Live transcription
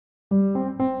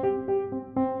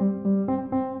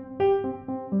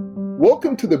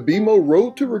Welcome to the BMO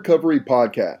Road to Recovery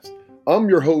podcast. I'm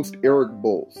your host, Eric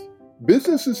Bowles.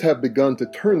 Businesses have begun to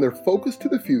turn their focus to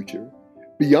the future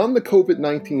beyond the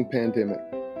COVID-19 pandemic,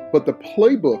 but the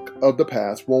playbook of the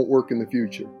past won't work in the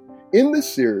future. In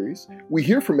this series, we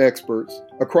hear from experts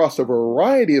across a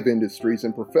variety of industries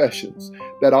and professions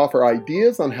that offer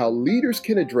ideas on how leaders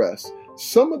can address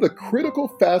some of the critical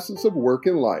facets of work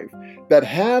and life that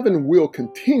have and will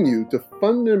continue to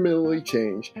fundamentally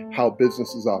change how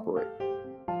businesses operate.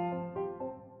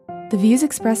 The views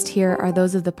expressed here are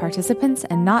those of the participants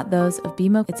and not those of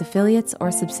BMO, its affiliates,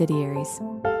 or subsidiaries.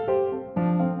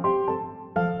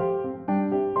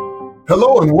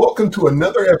 Hello and welcome to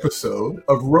another episode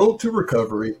of Road to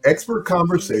Recovery Expert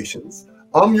Conversations.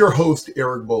 I'm your host,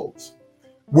 Eric Bowles.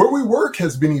 Where we work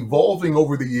has been evolving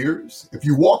over the years. If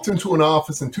you walked into an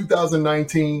office in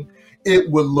 2019,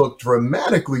 it would look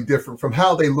dramatically different from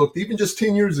how they looked even just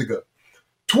 10 years ago.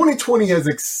 2020 has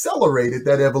accelerated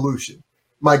that evolution.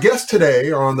 My guests today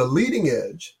are on the leading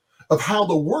edge of how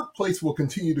the workplace will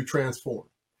continue to transform.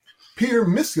 Peter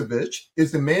Miskovich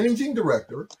is the Managing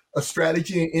Director of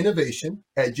Strategy and Innovation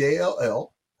at JLL.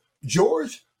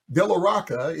 George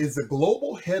Dell'Orca is the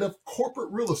Global Head of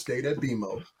Corporate Real Estate at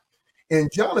BMO.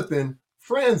 And Jonathan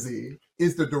Franzi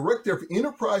is the Director of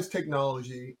Enterprise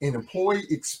Technology and Employee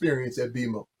Experience at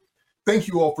BMO. Thank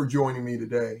you all for joining me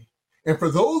today. And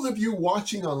for those of you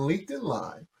watching on LinkedIn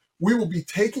Live, we will be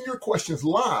taking your questions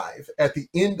live at the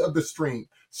end of the stream.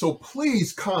 So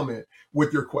please comment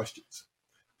with your questions.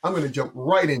 I'm going to jump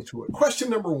right into it. Question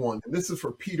number one, and this is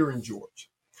for Peter and George.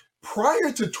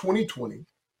 Prior to 2020,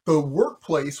 the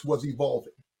workplace was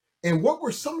evolving. And what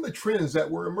were some of the trends that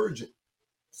were emerging?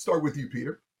 Start with you,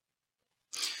 Peter.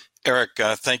 Eric,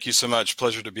 thank you so much.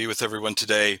 Pleasure to be with everyone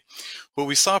today. What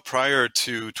we saw prior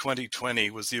to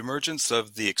 2020 was the emergence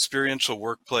of the experiential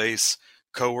workplace,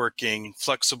 co-working,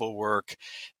 flexible work,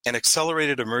 and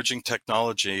accelerated emerging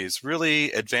technologies really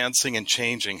advancing and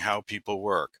changing how people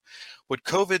work. What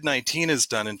COVID-19 has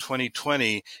done in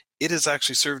 2020, it has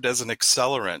actually served as an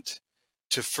accelerant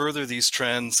to further these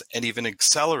trends and even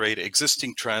accelerate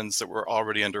existing trends that were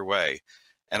already underway.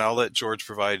 And I'll let George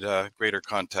provide greater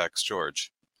context.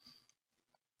 George.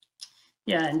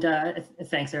 Yeah, and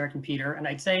thanks, Eric and Peter. And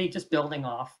I'd say, just building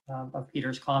off of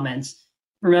Peter's comments,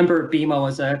 remember BMO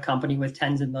is a company with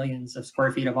tens of millions of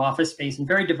square feet of office space and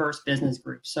very diverse business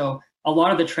groups. So a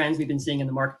lot of the trends we've been seeing in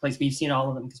the marketplace, we've seen all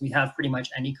of them because we have pretty much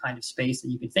any kind of space that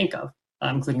you could think of,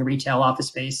 including retail, office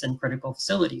space, and critical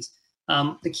facilities.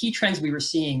 The key trends we were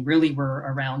seeing really were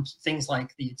around things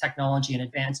like the technology and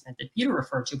advancement that Peter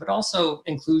referred to, but also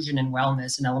inclusion and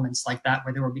wellness and elements like that,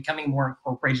 where they were becoming more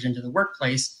incorporated into the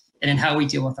workplace and in how we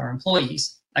deal with our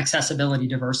employees, accessibility,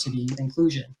 diversity,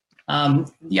 inclusion.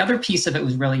 The other piece of it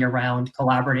was really around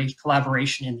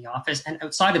collaboration in the office and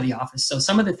outside of the office. So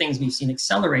some of the things we've seen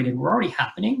accelerated were already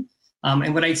happening.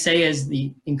 And what I'd say is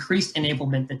the increased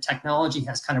enablement that technology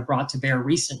has kind of brought to bear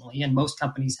recently, and most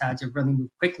companies had to really move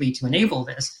quickly to enable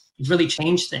this, has really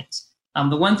changed things.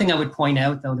 The one thing I would point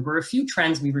out, though, there were a few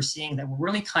trends we were seeing that were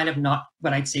really kind of not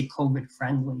what I'd say COVID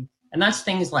friendly. And that's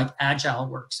things like agile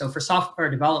work. So for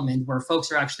software development, where folks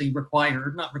are actually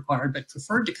not required, but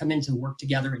preferred to come into work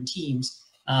together in teams.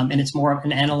 And it's more of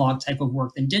an analog type of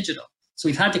work than digital. So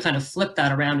we've had to kind of flip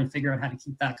that around and figure out how to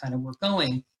keep that kind of work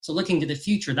going. So looking to the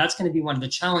future, that's going to be one of the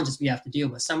challenges we have to deal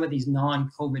with. Some of these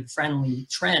non-COVID friendly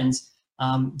trends,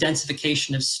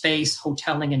 densification of space,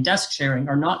 hoteling, and desk sharing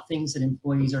are not things that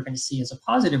employees are going to see as a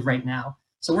positive right now.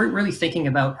 So we're really thinking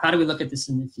about how do we look at this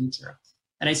in the future?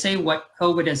 And I say what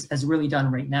COVID has really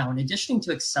done right now, in addition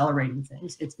to accelerating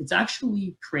things, it's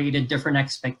actually created different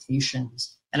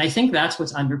expectations. And I think that's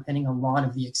what's underpinning a lot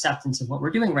of the acceptance of what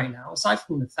we're doing right now. Aside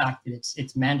from the fact that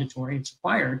it's mandatory, it's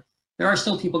required, there are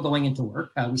still people going into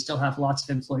work. We still have lots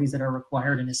of employees that are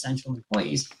required and essential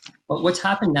employees. But what's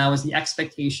happened now is the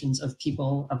expectations of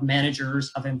people, of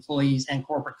managers, of employees, and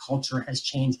corporate culture has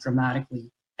changed dramatically.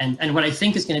 And what I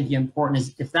think is going to be important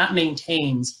is if that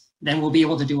maintains, then we'll be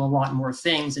able to do a lot more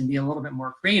things and be a little bit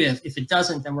more creative. If it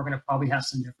doesn't, then we're going to probably have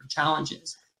some different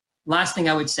challenges. Last thing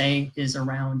I would say is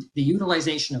around the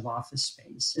utilization of office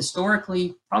space.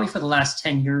 Historically, probably for the last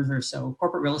 10 years or so,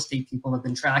 corporate real estate people have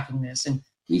been tracking this, and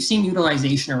we've seen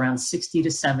utilization around 60 to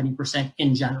 70%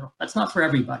 in general. That's not for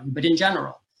everybody, but in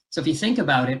general. So if you think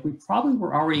about it, we probably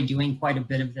were already doing quite a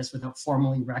bit of this without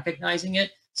formally recognizing it.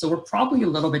 So we're probably a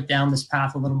little bit down this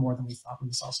path a little more than we thought when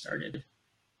this all started.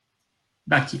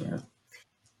 Back to you, Aaron.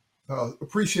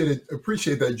 Appreciate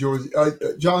that, George.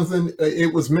 Jonathan,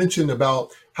 it was mentioned about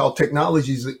how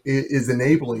technology is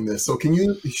enabling this. So can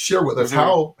you share with us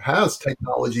how has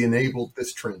technology enabled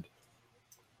this trend?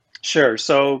 Sure.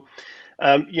 So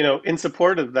In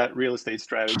support of that real estate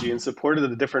strategy, in support of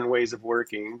the different ways of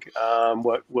working,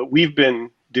 what we've been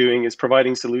doing is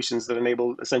providing solutions that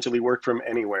enable essentially work from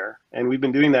anywhere. And we've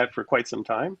been doing that for quite some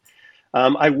time.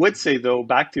 I would say, though,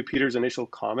 back to Peter's initial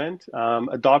comment,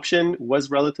 adoption was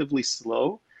relatively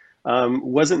slow,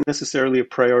 wasn't necessarily a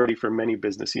priority for many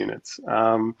business units.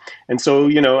 And so,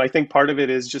 I think part of it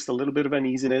is just a little bit of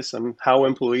uneasiness on how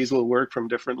employees will work from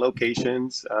different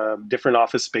locations, different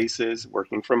office spaces,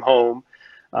 working from home,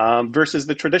 versus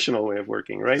the traditional way of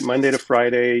working, right? Monday to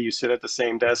Friday, you sit at the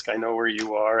same desk. I know where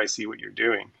you are. I see what you're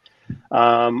doing.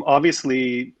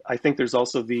 Obviously, I think there's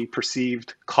also the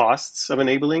perceived costs of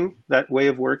enabling that way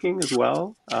of working as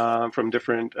well, from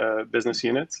different business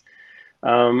units.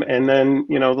 And then,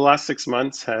 the last 6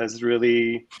 months has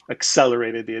really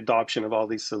accelerated the adoption of all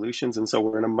these solutions. And so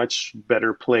we're in a much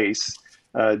better place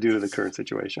due to the current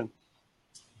situation.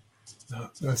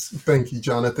 Thank you,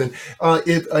 Jonathan.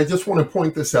 I just want to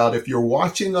point this out. If you're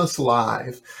watching us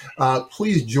live,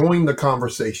 please join the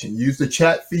conversation. Use the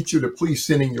chat feature to please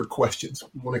send in your questions.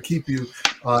 We want to keep you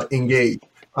engaged.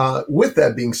 With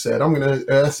that being said, I'm going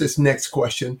to ask this next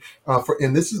question,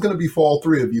 and this is going to be for all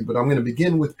three of you, but I'm going to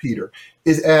begin with Peter.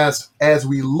 Is as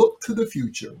we look to the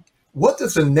future, what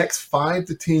does the next 5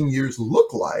 to 10 years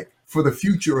look like for the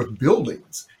future of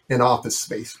buildings and office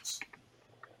spaces?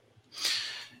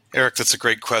 Eric, that's a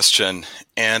great question.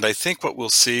 And I think what we'll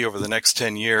see over the next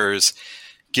 10 years,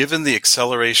 given the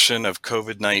acceleration of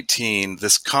COVID-19,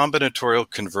 this combinatorial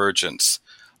convergence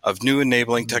of new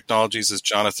enabling technologies, as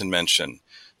Jonathan mentioned,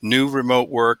 new remote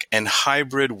work and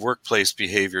hybrid workplace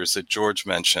behaviors that George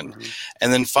mentioned.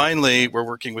 And then finally, we're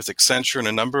working with Accenture and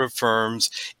a number of firms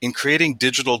in creating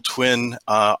digital twin,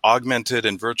 augmented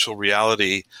and virtual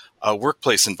reality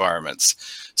workplace environments.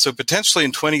 So potentially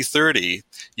in 2030,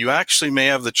 you actually may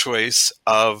have the choice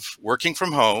of working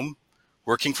from home,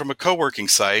 working from a co-working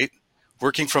site,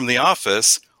 working from the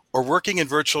office, or working in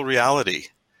virtual reality.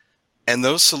 And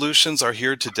those solutions are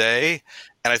here today.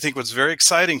 And I think what's very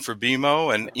exciting for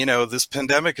BMO, and this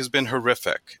pandemic has been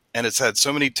horrific and it's had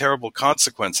so many terrible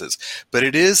consequences, but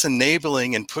it is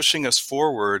enabling and pushing us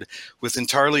forward with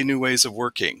entirely new ways of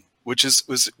working, which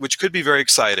could be very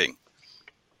exciting.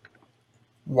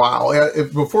 Wow.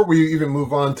 Before we even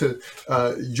move on to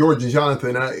George and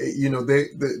Jonathan,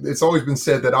 it's always been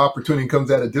said that opportunity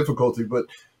comes out of difficulty, but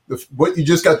what you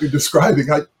just got through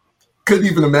describing, I couldn't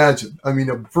even imagine. I mean,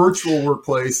 a virtual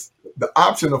workplace, the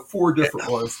option of 4 different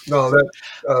ones. No,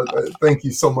 thank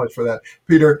you so much for that.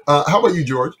 Peter, how about you,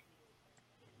 George?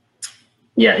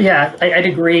 Yeah, I'd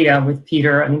agree with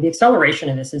Peter. I mean, the acceleration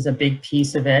of this is a big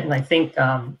piece of it. And I think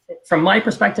from my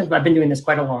perspective, I've been doing this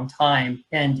quite a long time.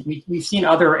 And we've seen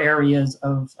other areas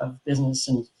of business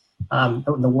and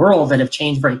in the world that have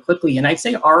changed very quickly. And I'd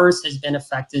say ours has been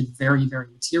affected very, very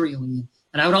materially.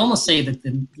 And I would almost say that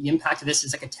the impact of this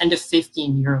is like a 10 to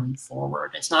 15 year leap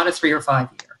forward. It's not a 3 or 5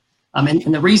 year.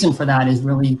 And the reason for that is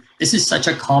really, this is such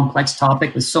a complex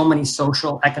topic with so many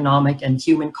social, economic, and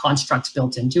human constructs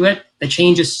built into it. The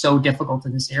change is so difficult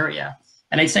in this area.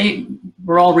 And I'd say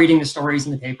we're all reading the stories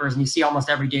in the papers, and you see almost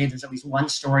every day there's at least one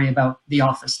story about the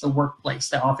office, the workplace.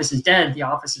 The office is dead, the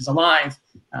office is alive.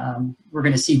 We're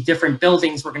going to see different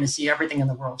buildings. We're going to see everything in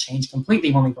the world change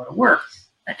completely when we go to work.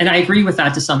 And I agree with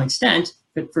that to some extent,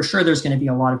 but for sure there's going to be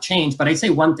a lot of change. But I'd say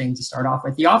one thing to start off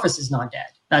with, the office is not dead.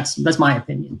 That's my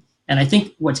opinion. And I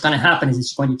think what's going to happen is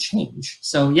it's going to change.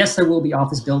 So yes, there will be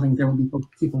office buildings, there will be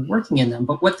people working in them,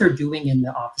 but what they're doing in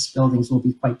the office buildings will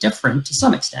be quite different to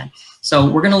some extent. So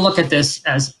we're going to look at this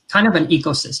as kind of an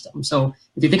ecosystem. So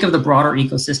if you think of the broader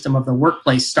ecosystem of the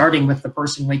workplace, starting with the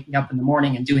person waking up in the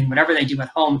morning and doing whatever they do at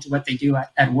home to what they do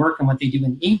at work and what they do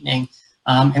in the evening,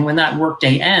 and when that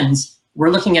workday ends, we're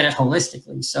looking at it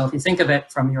holistically. So if you think of it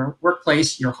from your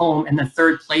workplace, your home, and the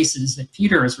third places that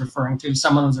Peter is referring to,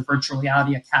 some of those are virtual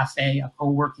reality, a cafe, a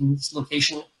co-working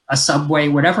location, a subway,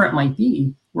 whatever it might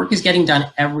be, work is getting done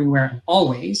everywhere and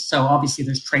always. So obviously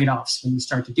there's trade-offs when you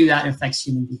start to do that. It affects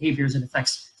human behaviors, it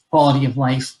affects quality of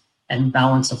life and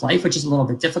balance of life, which is a little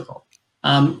bit difficult.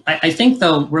 I think,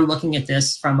 though, we're looking at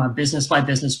this from a business by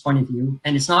business point of view,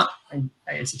 and it's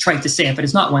a trite to say it, but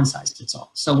it's not one size fits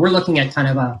all. So we're looking at kind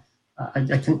of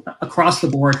across the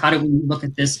board, how do we look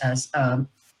at this as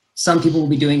some people will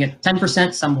be doing it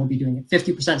 10%, some will be doing it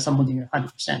 50%, some will be doing it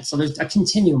 100%. So there's a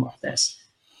continuum of this.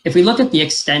 If we look at the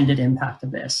extended impact of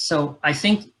this, so I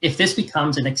think if this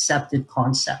becomes an accepted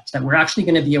concept that we're actually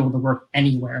going to be able to work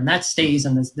anywhere, and that stays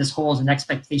and this holds and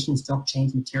expectations don't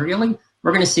change materially,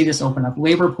 we're going to see this open up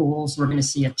labor pools. We're going to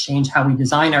see it change how we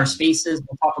design our spaces.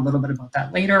 We'll talk a little bit about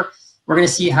that later. We're going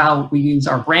to see how we use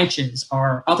our branches,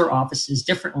 our other offices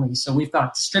differently. So we've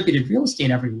got distributed real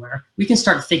estate everywhere. We can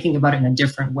start thinking about it in a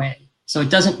different way. So it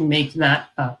doesn't make that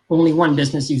only one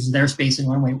business uses their space in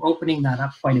one way. We're opening that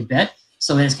up quite a bit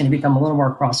so that it's going to become a little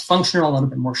more cross-functional, a little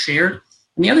bit more shared.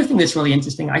 And the other thing that's really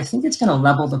interesting, I think it's going to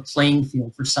level the playing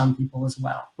field for some people as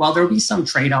well. While there will be some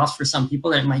trade-offs for some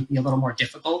people that it might be a little more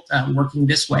difficult working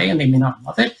this way and they may not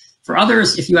love it. For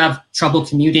others, if you have trouble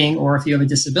commuting or if you have a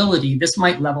disability, this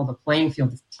might level the playing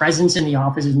field. Presence in the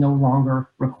office is no longer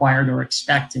required or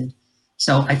expected.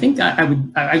 So I think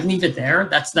I'd leave it there.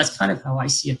 That's kind of how I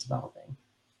see it developing.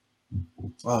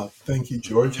 Thank you,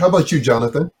 George. How about you,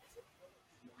 Jonathan?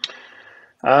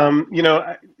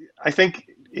 I think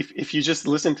if you just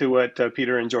listen to what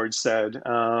Peter and George said,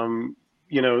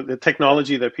 the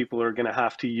technology that people are going to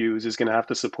have to use is going to have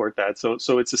to support that.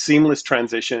 So it's a seamless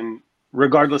transition,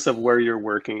 regardless of where you're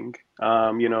working,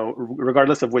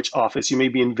 regardless of which office. You may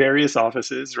be in various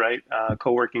offices, right?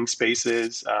 Co-working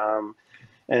spaces.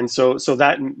 And so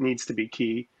that needs to be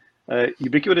key.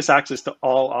 Ubiquitous access to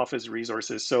all office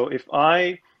resources. So if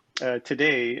I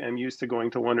today am used to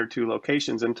going to one or two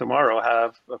locations and tomorrow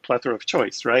have a plethora of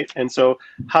choice, right? And so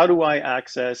how do I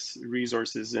access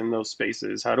resources in those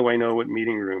spaces? How do I know what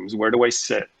meeting rooms? Where do I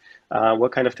sit?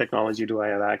 What kind of technology do I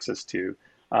have access to?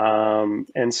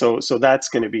 And so that's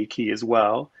going to be key as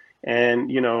well. And,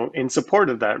 in support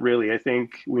of that, really, I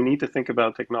think we need to think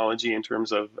about technology in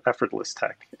terms of effortless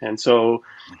tech. And so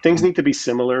things need to be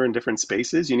similar in different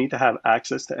spaces. You need to have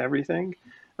access to everything.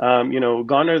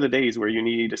 Gone are the days where you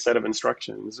need a set of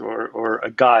instructions or a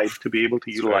guide to be able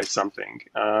to utilize something.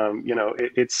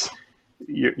 It's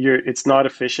not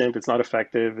efficient. It's not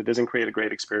effective. It doesn't create a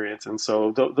great experience. And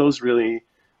so those really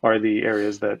are the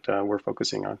areas that we're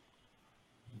focusing on.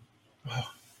 Wow.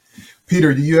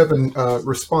 Peter, do you have a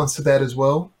response to that as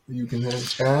well you can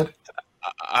add?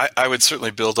 I would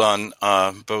certainly build on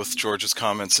both George's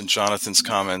comments and Jonathan's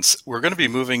comments. We're going to be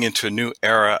moving into a new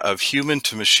era of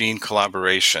human-to-machine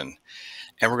collaboration.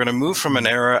 And we're going to move from an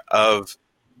era of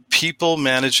people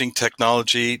managing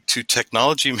technology to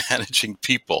technology managing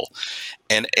people.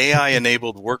 And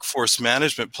AI-enabled workforce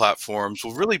management platforms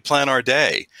will really plan our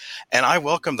day. And I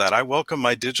welcome that. I welcome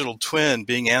my digital twin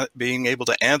being able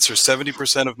to answer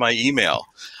 70% of my email.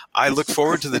 I look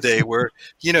forward to the day where,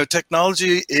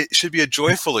 technology, it should be a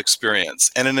joyful experience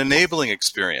and an enabling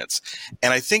experience.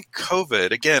 And I think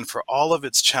COVID, again, for all of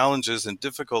its challenges and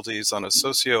difficulties on a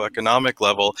socioeconomic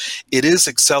level, it is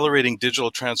accelerating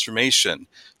digital transformation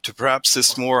to perhaps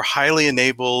this more highly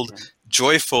enabled,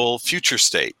 joyful future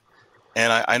state.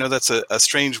 And I know that's a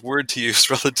strange word to use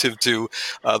relative to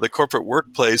the corporate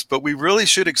workplace, but we really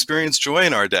should experience joy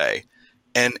in our day.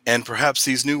 And perhaps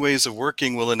these new ways of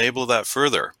working will enable that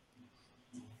further.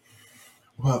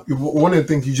 Well, one of the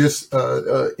things you just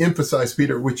emphasized,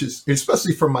 Peter, which is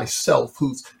especially for myself,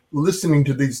 who's listening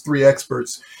to these three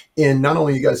experts, and not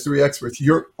only you guys three experts,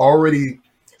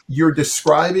 you're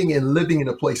describing and living in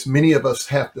a place many of us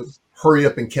have to hurry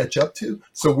up and catch up to.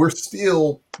 So we're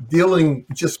still dealing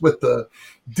just with the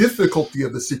difficulty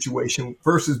of the situation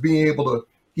versus being able to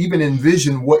even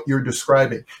envision what you're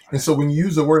describing. And so when you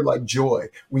use a word like joy,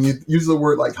 when you use a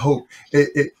word like hope,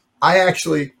 I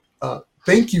actually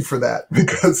thank you for that,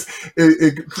 because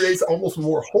it creates almost a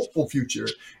more hopeful future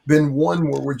than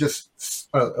one where we're just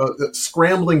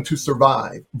scrambling to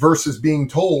survive versus being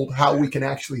told how we can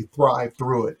actually thrive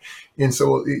through it. And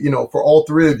so, for all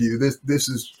three of you,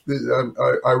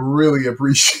 I really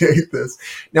appreciate this.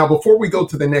 Now, before we go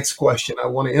to the next question, I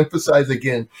want to emphasize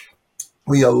again,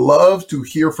 we love to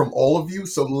hear from all of you.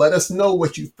 So let us know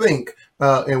what you think,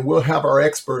 and we'll have our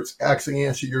experts actually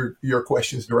answer your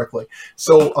questions directly.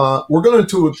 So we're going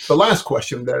to the last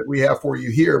question that we have for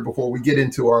you here before we get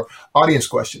into our audience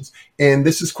questions. And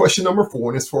this is question number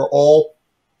 4, and it's for all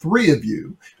three of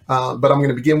you. But I'm going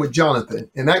to begin with Jonathan.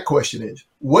 And that question is,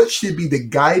 what should be the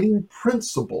guiding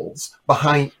principles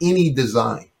behind any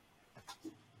design?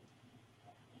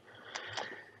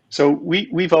 So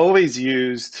we've always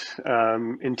used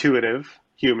intuitive,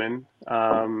 human,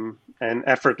 and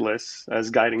effortless as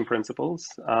guiding principles.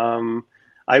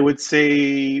 I would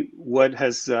say what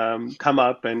has come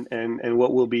up and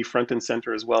what will be front and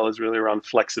center as well is really around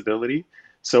flexibility.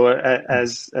 So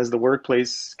as the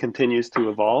workplace continues to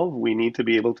evolve, we need to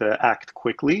be able to act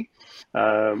quickly.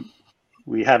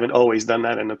 We haven't always done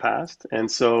that in the past. And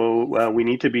so we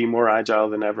need to be more agile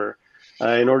than ever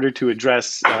in order to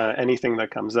address anything that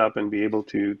comes up and be able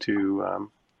to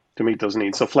meet those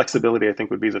needs. So flexibility, I think,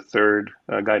 would be the third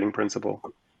guiding principle.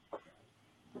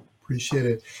 Appreciate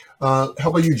it. How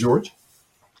about you, George?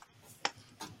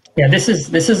 Yeah, this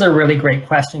is a really great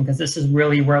question, because this is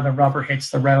really where the rubber hits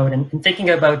the road. And thinking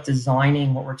about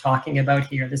designing what we're talking about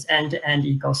here, this end-to-end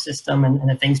ecosystem, and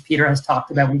the things Peter has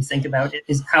talked about when you think about it,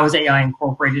 is how is AI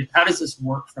incorporated? How does this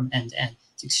work from end to end?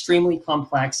 It's extremely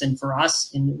complex. And for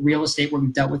us in real estate, where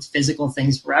we've dealt with physical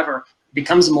things forever, it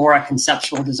becomes more a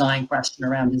conceptual design question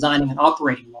around designing an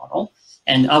operating model.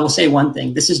 And I will say one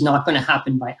thing, this is not going to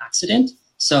happen by accident.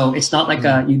 So it's not like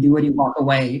you do it, you walk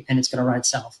away, and it's going to run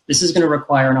itself. This is going to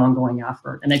require an ongoing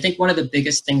effort. And I think one of the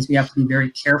biggest things we have to be very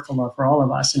careful of for all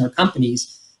of us in our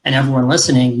companies and everyone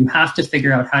listening, you have to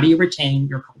figure out, how do you retain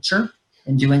your culture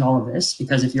in doing all of this?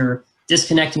 Because if you're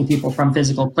disconnecting people from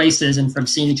physical places and from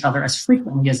seeing each other as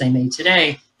frequently as they may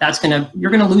today,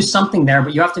 you're going to lose something there,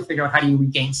 but you have to figure out, how do you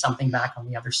regain something back on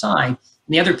the other side? And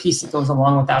the other piece that goes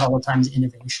along with that all the time is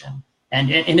innovation. And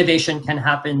innovation can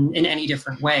happen in any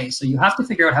different way. So you have to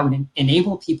figure out how to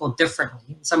enable people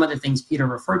differently. Some of the things Peter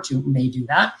referred to may do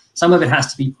that. Some of it has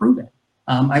to be proven.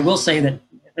 I will say that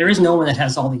there is no one that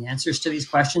has all the answers to these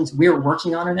questions. We're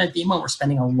working on it at BMO. We're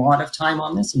spending a lot of time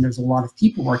on this, and there's a lot of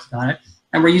people working on it,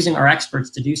 and we're using our experts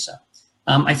to do so.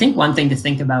 I think one thing to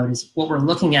think about is what we're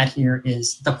looking at here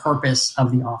is the purpose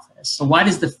of the office. So why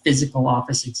does the physical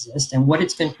office exist, and what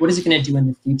is it going to do in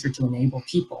the future to enable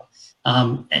people?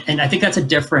 And I think that's a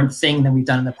different thing than we've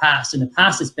done in the past. In the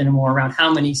past, it's been more around,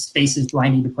 how many spaces do I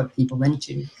need to put people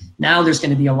into? Now there's going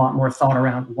to be a lot more thought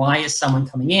around, why is someone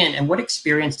coming in, and what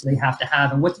experience do they have to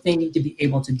have, and what do they need to be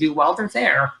able to do while they're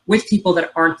there with people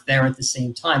that aren't there at the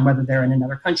same time, whether they're in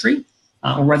another country,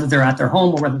 or whether they're at their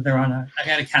home, or whether they're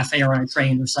at a cafe or on a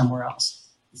train or somewhere else.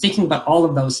 Thinking about all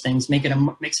of those things makes it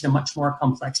a much more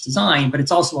complex design, but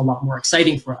it's also a lot more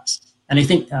exciting for us. And I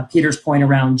think Peter's point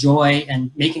around joy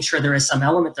and making sure there is some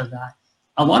element of that,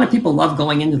 a lot of people love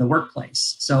going into the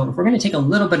workplace. So if we're going to take a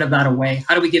little bit of that away,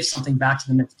 how do we give something back to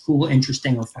them that's cool,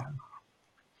 interesting, or fun?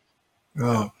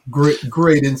 Oh,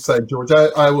 great insight, George.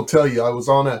 I will tell you, I was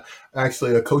on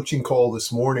a coaching call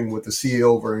this morning with the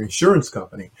CEO of our insurance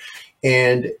company.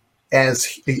 And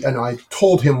I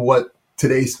told him what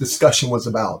today's discussion was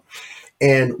about.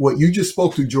 And what you just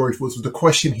spoke to, George, was the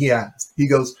question he asked. He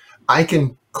goes, I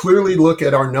can clearly look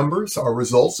at our numbers, our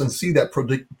results, and see that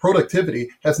productivity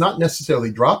has not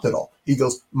necessarily dropped at all. He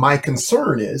goes, my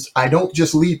concern is I don't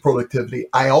just lead productivity,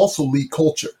 I also lead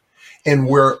culture. And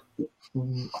what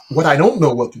I don't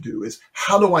know what to do is,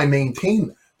 how do I maintain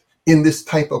that in this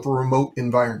type of a remote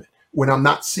environment when I'm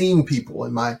not seeing people?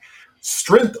 And my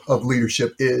strength of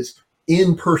leadership is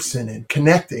in person and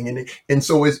connecting. And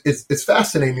so it's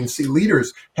fascinating to see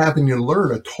leaders having to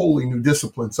learn a totally new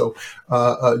discipline. So,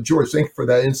 George, thank you for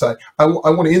that insight. I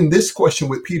want to end this question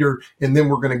with Peter, and then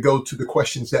we're going to go to the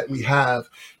questions that we have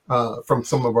from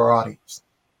some of our audience.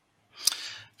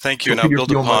 Thank you. So, and Peter, I'll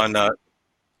build upon,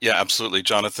 yeah, absolutely,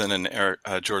 Jonathan and Eric,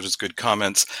 George's good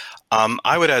comments.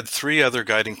 I would add 3 other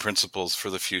guiding principles for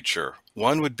the future.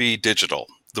 One would be digital.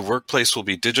 The workplace will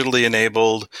be digitally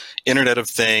enabled, Internet of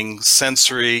Things,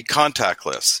 sensory,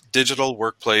 contactless, digital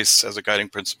workplace as a guiding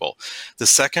principle. The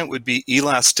second would be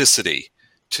elasticity.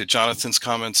 To Jonathan's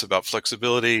comments about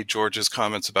flexibility, George's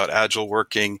comments about agile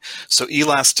working. So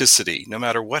elasticity, no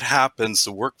matter what happens,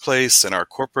 the workplace and our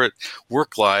corporate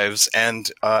work lives, and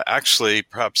actually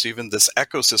perhaps even this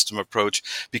ecosystem approach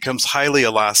becomes highly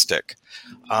elastic.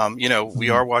 We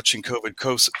are watching COVID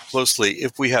closely.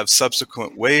 If we have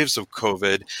subsequent waves of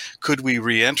COVID, could we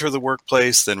re-enter the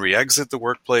workplace, then re-exit the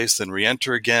workplace, then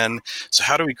re-enter again? So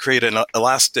how do we create an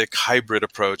elastic hybrid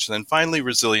approach? And then finally,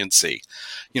 resiliency.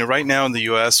 Right now in the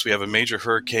U.S., we have a major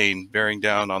hurricane bearing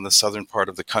down on the southern part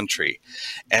of the country.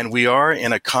 And we are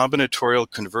in a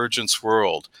combinatorial convergence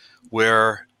world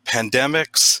where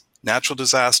pandemics, natural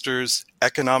disasters,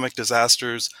 economic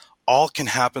disasters, all can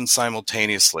happen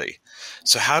simultaneously.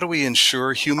 So how do we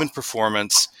ensure human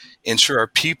performance, ensure our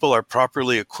people are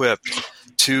properly equipped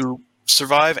to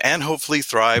survive and hopefully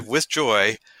thrive with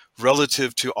joy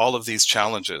relative to all of these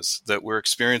challenges that we're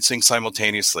experiencing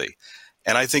simultaneously?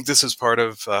 And I think this is part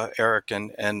of, Eric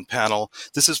and panel,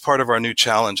 this is part of our new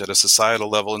challenge at a societal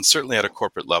level and certainly at a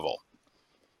corporate level.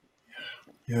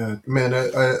 Yeah, man,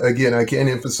 I can't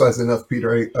emphasize enough,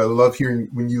 Peter. I love hearing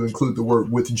when you include the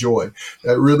word with joy.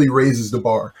 That really raises the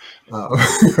bar.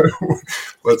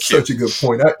 But such a good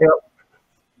point.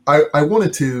 I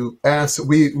wanted to ask,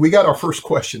 we got our first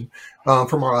question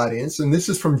from our audience, and this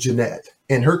is from Jeanette.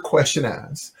 And her question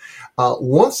asks,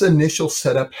 once initial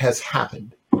setup has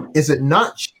happened, is it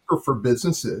not cheaper for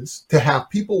businesses to have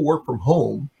people work from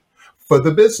home for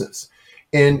the business?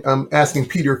 And I'm asking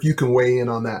Peter if you can weigh in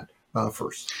on that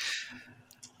first.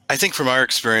 I think from our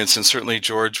experience, and certainly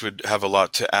George would have a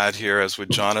lot to add here, as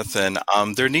would Jonathan,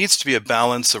 there needs to be a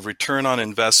balance of return on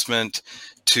investment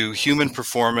to human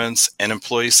performance and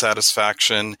employee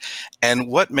satisfaction, and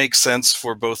what makes sense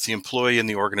for both the employee and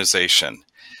the organization.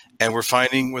 And we're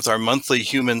finding with our monthly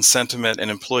human sentiment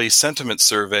and employee sentiment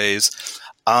surveys,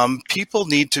 people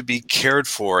need to be cared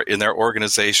for in their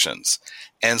organizations.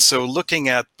 And so looking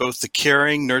at both the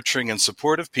caring, nurturing, and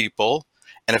supportive people,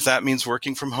 and if that means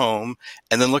working from home,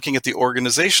 and then looking at the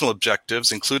organizational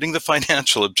objectives, including the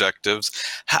financial objectives,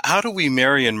 how do we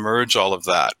marry and merge all of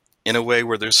that in a way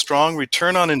where there's strong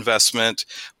return on investment,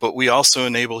 but we also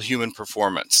enable human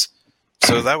performance?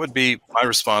 So that would be my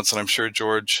response, and I'm sure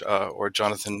George or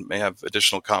Jonathan may have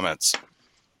additional comments.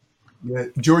 Yeah,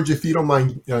 George, if you don't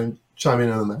mind chiming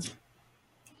in on that.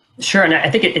 Sure, and I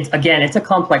think it's a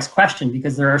complex question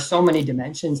because there are so many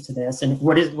dimensions to this, and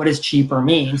what does cheaper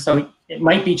mean? So it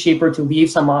might be cheaper to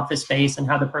leave some office space and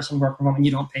have the person work from home, and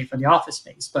you don't pay for the office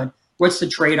space. But what's the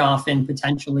trade-off in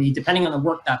potentially, depending on the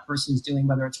work that person's doing,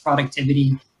 whether it's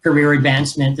productivity, career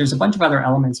advancement? There's a bunch of other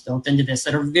elements built into this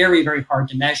that are very, very hard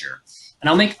to measure.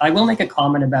 And I will make a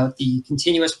comment about the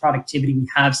continuous productivity we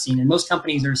have seen, and most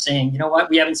companies are saying, you know what,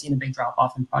 we haven't seen a big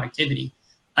drop-off in productivity.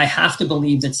 I have to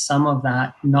believe that some of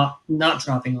that not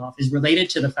dropping off is related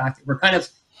to the fact that we're kind of,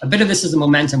 a bit of this is the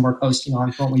momentum we're coasting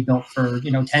on for what we built for,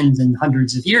 tens and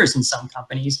hundreds of years in some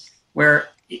companies, where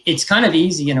it's kind of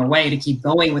easy in a way to keep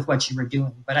going with what you were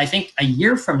doing. But I think a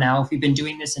year from now, if we've been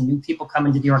doing this and new people come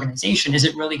into the organization, is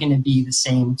it really going to be the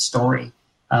same story?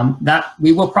 That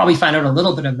we will probably find out a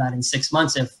little bit of that in 6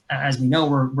 months if, as we know,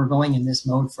 we're going in this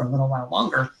mode for a little while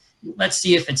longer. Let's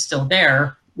see if it's still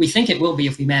there. We think it will be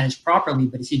if we manage properly,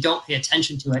 but if you don't pay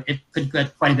attention to it, it could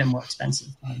get quite a bit more expensive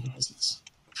on the business.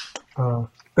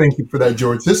 Thank you for that,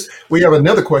 George. We have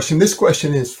another question. This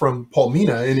question is from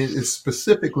Paulmina, and it is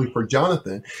specifically for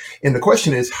Jonathan. And the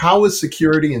question is, how is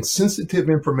security and sensitive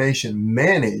information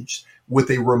managed with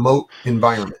a remote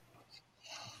environment?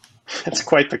 That's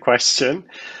quite the question.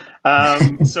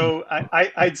 So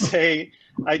I'd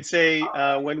say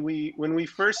when we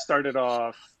first started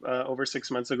off over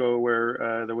 6 months ago,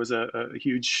 where there was a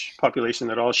huge population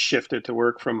that all shifted to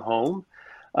work from home,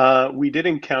 we did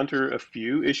encounter a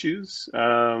few issues,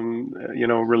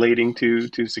 relating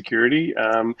to security.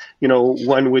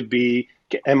 One would be,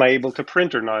 am I able to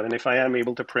print or not? And if I am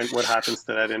able to print, what happens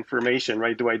to that information,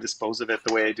 right? Do I dispose of it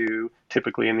the way I do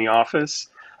typically in the office?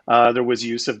 There was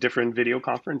use of different video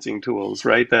conferencing tools,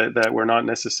 right, that were not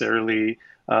necessarily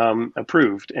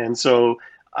approved. And so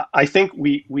I think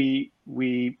we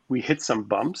hit some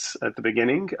bumps at the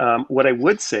beginning. What I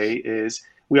would say is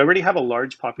we already have a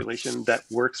large population that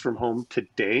works from home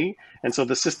today. And so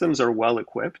the systems are well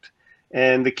equipped.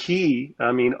 And the key,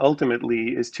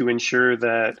 ultimately, is to ensure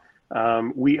that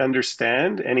we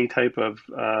understand any type of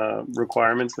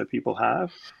requirements that people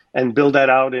have and build that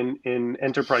out in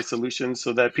enterprise solutions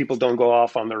so that people don't go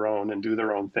off on their own and do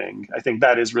their own thing. I think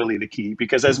that is really the key,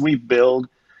 because as we build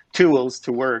tools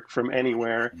to work from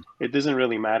anywhere, it doesn't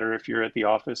really matter if you're at the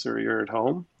office or you're at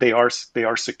home. They are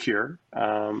secure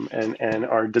and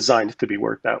are designed to be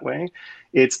worked that way.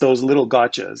 It's those little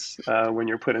gotchas when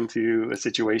you're put into a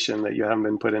situation that you haven't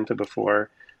been put into before,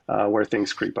 where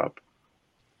things creep up.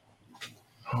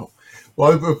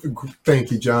 Well,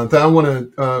 thank you, Jonathan. I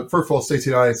want to, first of all,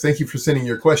 Stacey, thank you for sending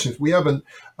your questions. We have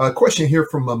a question here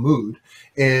from Mahmood,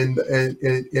 and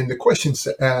the question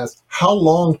asks, how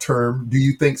long-term do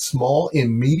you think small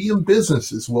and medium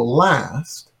businesses will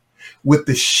last with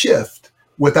the shift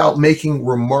without making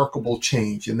remarkable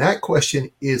change? And that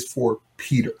question is for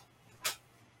Peter.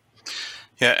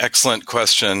 Yeah, excellent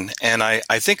question. And I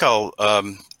think I'll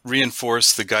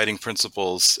reinforce the guiding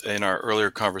principles in our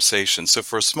earlier conversation. So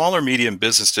for a small or medium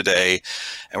business today,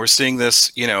 and we're seeing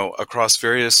this, across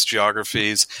various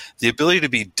geographies, the ability to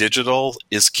be digital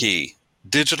is key.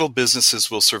 Digital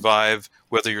businesses will survive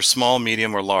whether you're small,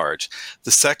 medium, or large. The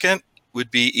second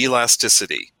would be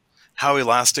elasticity. How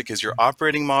elastic is your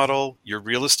operating model, your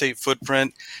real estate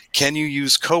footprint? Can you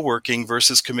use co-working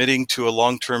versus committing to a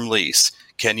long-term lease?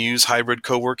 Can you use hybrid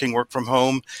co-working, work from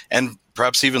home, and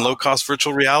perhaps even low-cost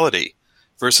virtual reality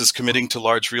versus committing to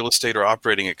large real estate or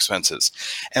operating expenses?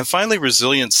 And finally,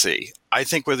 resiliency. I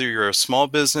think whether you're a small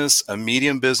business, a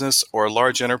medium business, or a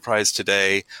large enterprise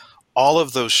today, all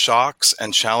of those shocks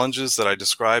and challenges that I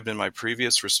described in my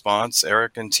previous response,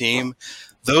 Eric and team,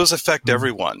 those affect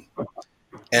everyone.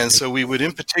 And so we would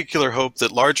in particular hope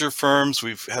that larger firms,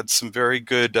 we've had some very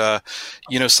good,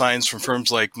 signs from firms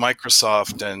like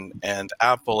Microsoft and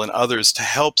Apple and others to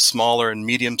help smaller and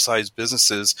medium-sized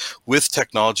businesses with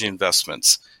technology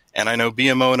investments. And I know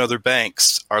BMO and other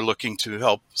banks are looking to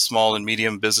help small and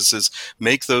medium businesses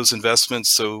make those investments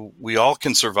so we all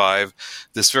can survive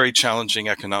this very challenging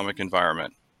economic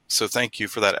environment. So thank you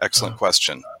for that excellent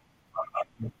question.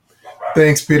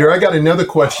 Thanks, Peter. I got another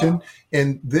question,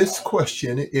 and this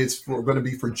question is going to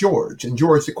be for George. And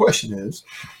George, the question is,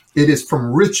 it is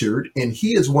from Richard, and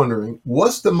he is wondering,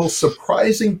 what's the most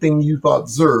surprising thing you've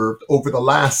observed over the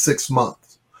last 6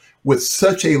 months with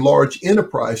such a large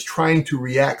enterprise trying to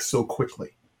react so quickly?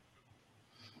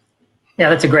 Yeah,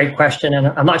 that's a great question. And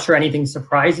I'm not sure anything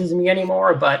surprises me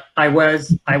anymore, but I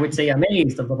would say,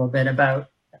 amazed a little bit about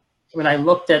when I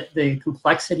looked at the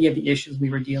complexity of the issues we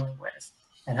were dealing with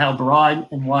and how broad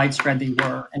and widespread they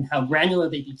were and how granular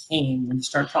they became when you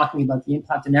start talking about the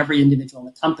impact on every individual in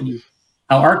the company,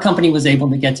 how our company was able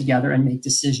to get together and make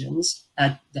decisions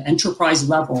at the enterprise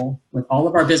level with all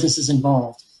of our businesses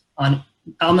involved on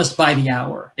almost by the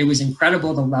hour. It was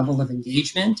incredible, the level of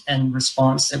engagement and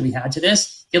response that we had to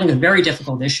this, dealing with very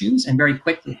difficult issues and very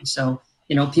quickly. So,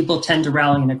 people tend to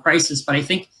rally in a crisis, but I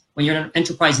think when you're in an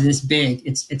enterprise this big,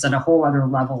 it's at a whole other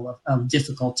level of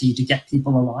difficulty to get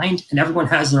people aligned, and everyone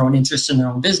has their own interests in their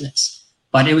own business.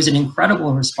 But it was an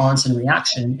incredible response and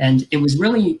reaction. And it was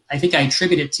really, I think I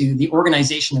attribute it to the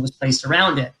organization that was placed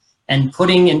around it. And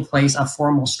putting in place a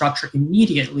formal structure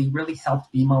immediately really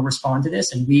helped BMO respond to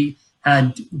this. And we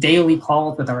had daily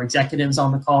calls with our executives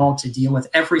on the call to deal with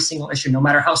every single issue, no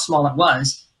matter how small it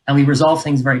was. And we resolved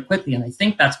things very quickly. And I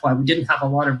think that's why we didn't have a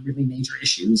lot of really major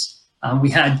issues.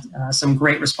 We had some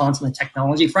great response on the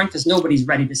technology front because nobody's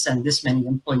ready to send this many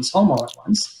employees home all at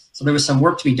once. So there was some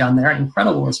work to be done there, an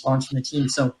incredible response from the team.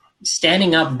 So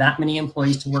standing up that many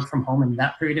employees to work from home in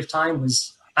that period of time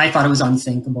I thought it was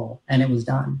unthinkable, and it was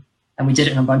done. And we did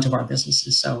it in a bunch of our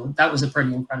businesses. So that was a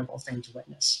pretty incredible thing to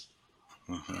witness.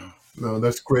 Mm-hmm. No,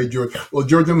 that's great, George. Well,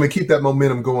 George, I'm going to keep that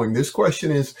momentum going. This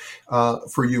question is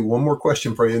for you. One more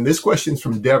question for you. And this question is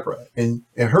from Deborah. And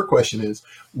her question is,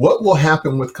 what will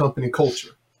happen with company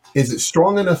culture? Is it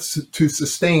strong enough to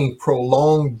sustain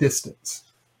prolonged distance?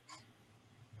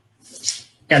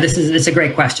 Yeah, it's a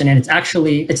great question. And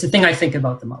it's the thing I think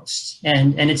about the most.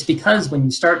 And it's because when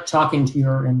you start talking to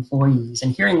your employees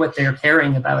and hearing what they're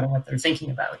caring about and what they're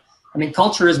thinking about, I mean,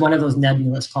 culture is one of those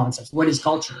nebulous concepts. What is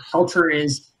culture? Culture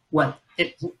is what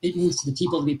it means to the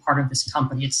people to be part of this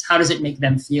company. It's how does it make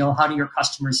them feel? How do your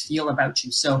customers feel about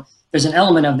you? So there's an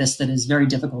element of this that is very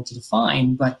difficult to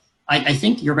define, but I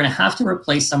think you're going to have to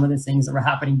replace some of the things that were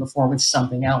happening before with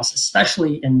something else,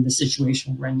 especially in the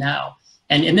situation we're in now.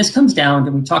 And this comes down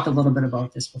to, we talked a little bit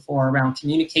about this before, around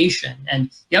communication.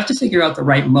 And you have to figure out the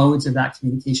right modes of that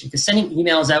communication, because sending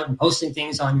emails out and posting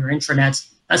things on your intranets,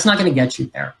 that's not going to get you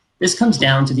there. This comes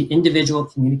down to the individual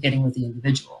communicating with the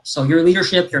individual. So your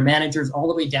leadership, your managers, all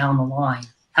the way down the line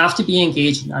have to be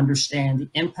engaged and understand the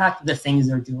impact of the things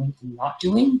they're doing and not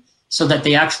doing, so that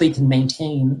they actually can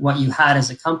maintain what you had as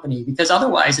a company. Because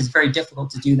otherwise, it's very difficult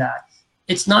to do that.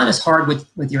 It's not as hard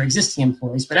with your existing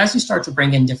employees, but as you start to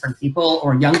bring in different people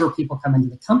or younger people come into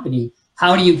the company,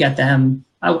 how do you get them,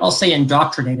 I'll say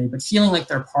indoctrinated, but feeling like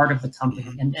they're part of the company?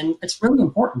 And it's really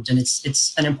important. And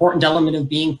it's an important element of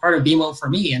being part of BMO for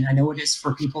me. And I know it is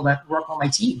for people that work on my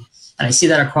team. And I see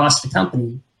that across the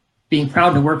company. Being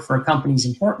proud to work for a company is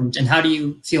important. And how do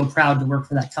you feel proud to work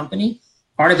for that company?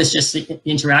 Part of it's just the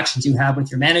interactions you have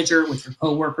with your manager, with your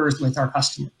coworkers, with our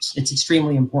customers. It's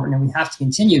extremely important, and we have to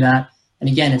continue that. And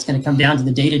again, it's going to come down to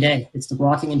the day-to-day. It's the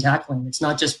blocking and tackling. It's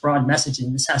not just broad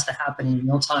messaging. This has to happen in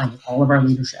real time with all of our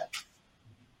leadership.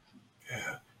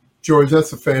 Yeah. George,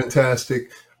 that's a fantastic,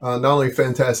 not only a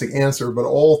fantastic answer, but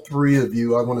all three of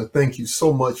you, I want to thank you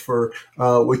so much for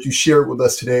what you shared with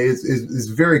us today. It's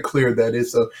very clear that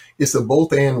it's a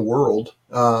both and world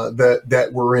that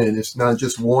we're in. It's not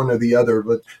just one or the other,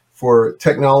 but for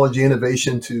technology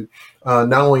innovation to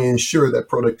not only ensure that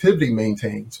productivity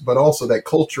maintains, but also that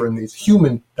culture and these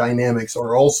human dynamics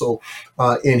are also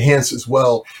enhanced as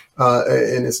well.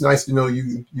 And it's nice to know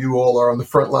you all are on the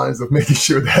front lines of making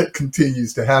sure that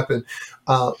continues to happen.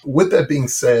 With that being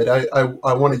said,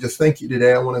 I want to just thank you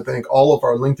today. I want to thank all of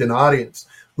our LinkedIn audience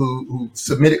who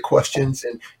submitted questions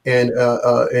and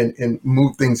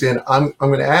moved things in. I'm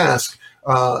going to ask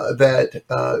that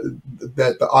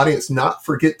the audience not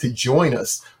forget to join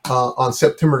us on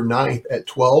September 9th at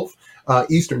 12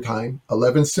 Eastern Time,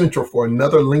 11 Central, for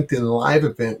another LinkedIn Live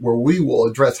event where we will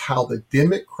address how the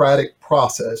democratic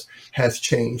process has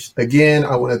changed. Again,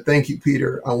 I want to thank you,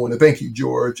 Peter. I want to thank you,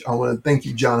 George. I want to thank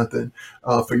you, Jonathan,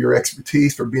 for your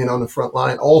expertise, for being on the front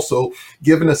line. Also,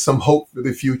 giving us some hope for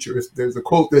the future. There's a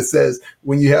quote that says,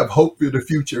 when you have hope for the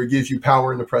future, it gives you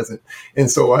power in the present.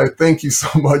 And so I thank you so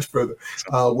much for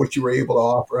what you were able to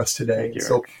offer us today.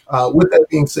 So with that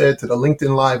being said, to the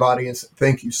LinkedIn Live audience,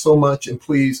 thank you so much. And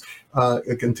please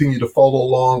continue to follow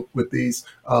along with these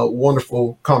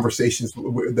wonderful conversations,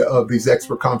 of these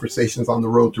expert conversations on the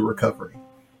road to recovery.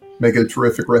 Make it a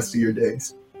terrific rest of your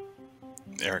days.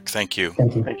 Eric, thank you.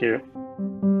 Thank you.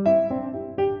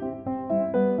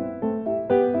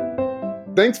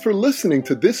 Thanks for listening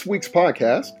to this week's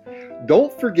podcast.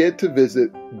 Don't forget to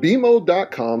visit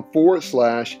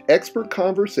bmo.com/expert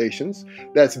conversations.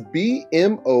 That's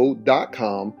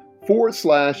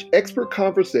bmo.com/expert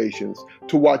conversations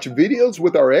to watch videos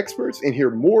with our experts and hear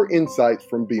more insights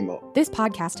from BMO. This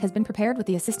podcast has been prepared with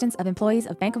the assistance of employees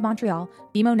of Bank of Montreal,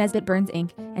 BMO Nesbitt Burns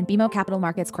Inc., and BMO Capital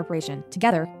Markets Corporation.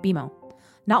 Together, BMO.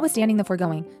 Notwithstanding the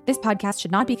foregoing, this podcast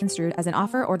should not be construed as an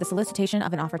offer or the solicitation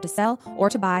of an offer to sell or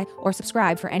to buy or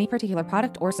subscribe for any particular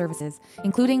product or services,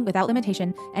 including, without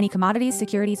limitation, any commodities,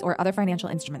 securities, or other financial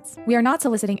instruments. We are not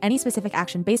soliciting any specific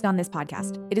action based on this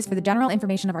podcast. It is for the general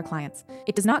information of our clients.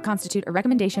 It does not constitute a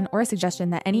recommendation or a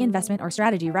suggestion that any investment or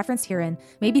strategy referenced herein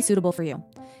may be suitable for you.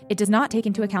 It does not take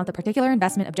into account the particular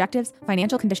investment objectives,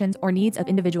 financial conditions, or needs of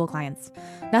individual clients.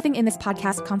 Nothing in this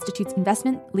podcast constitutes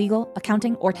investment, legal,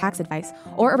 accounting, or tax advice,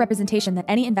 or a representation that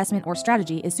any investment or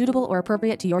strategy is suitable or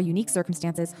appropriate to your unique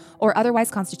circumstances, or otherwise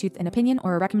constitutes an opinion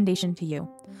or a recommendation to you.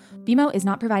 BMO is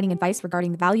not providing advice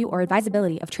regarding the value or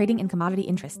advisability of trading in commodity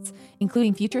interests,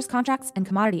 including futures contracts and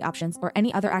commodity options or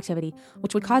any other activity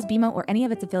which would cause BMO or any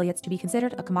of its affiliates to be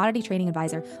considered a commodity trading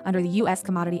advisor under the U.S.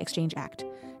 Commodity Exchange Act.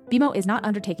 BMO is not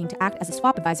undertaking to act as a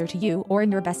swap advisor to you or in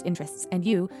your best interests, and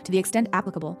you, to the extent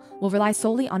applicable, will rely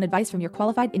solely on advice from your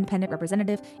qualified independent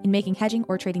representative in making hedging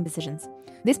or trading decisions.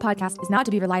 This podcast is not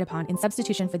to be relied upon in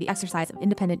substitution for the exercise of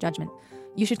independent judgment.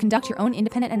 You should conduct your own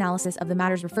independent analysis of the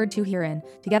matters referred to herein,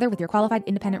 together with your qualified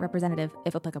independent representative,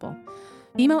 if applicable.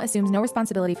 BMO assumes no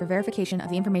responsibility for verification of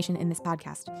the information in this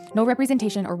podcast. No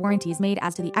representation or warranty is made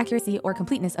as to the accuracy or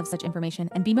completeness of such information,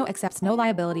 and BMO accepts no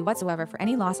liability whatsoever for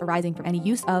any loss arising from any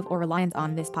use of or reliance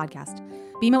on this podcast.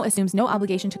 BMO assumes no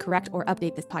obligation to correct or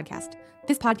update this podcast.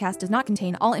 This podcast does not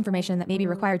contain all information that may be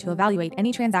required to evaluate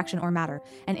any transaction or matter,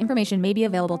 and information may be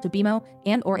available to BMO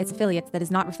and or its affiliates that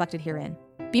is not reflected herein.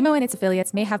 BMO and its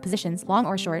affiliates may have positions, long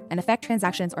or short, and affect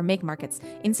transactions or make markets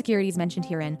in securities mentioned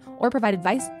herein, or provide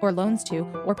advice or loans to,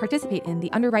 or participate in the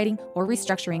underwriting or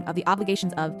restructuring of the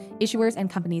obligations of issuers and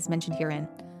companies mentioned herein.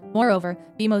 Moreover,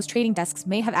 BMO's trading desks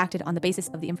may have acted on the basis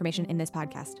of the information in this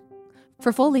podcast.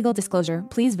 For full legal disclosure,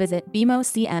 please visit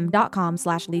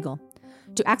bmocm.com/legal.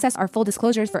 To access our full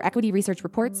disclosures for equity research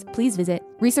reports, please visit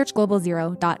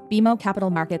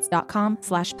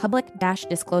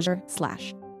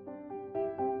researchglobalzero.bmocapitalmarkets.com/public-disclosure/.